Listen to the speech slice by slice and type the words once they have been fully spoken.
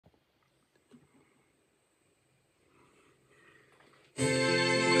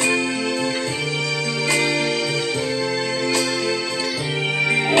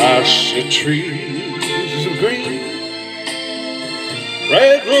I see trees of green,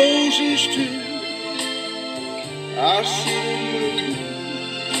 red roses too. I see them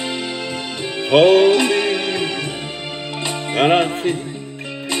bloom for me, and I think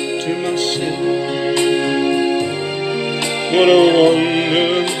to myself, what a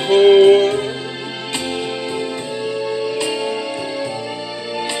wonderful world.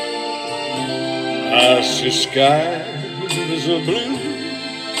 I see skies of blue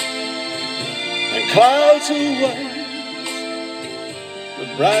and clouds of white, the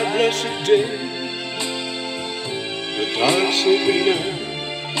bright blessed day, the dark sacred night,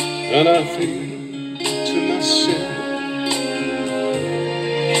 and I think to myself,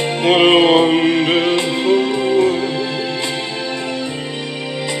 what a wonderful world.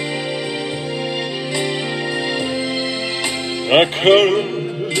 The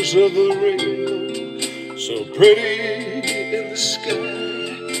colors of the rainbow, so pretty in the sky,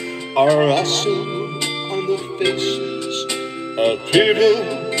 are also on the faces of people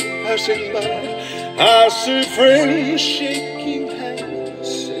passing by. I see friends shaking hands,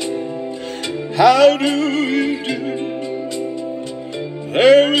 saying, how do you do?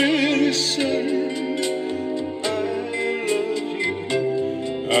 They're really saying, I love you.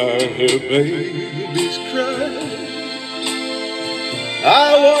 I hear babies cry, I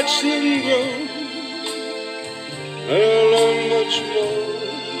watch them grow. They'll learn much more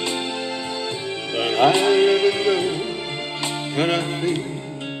than I ever know, and I think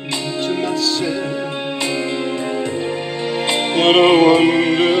to myself, what a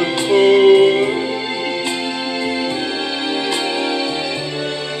wonderful world.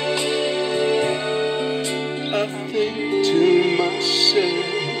 I think to myself,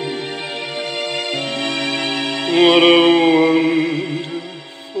 what a wonderful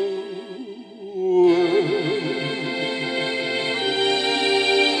world.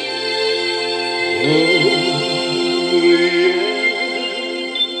 Oh.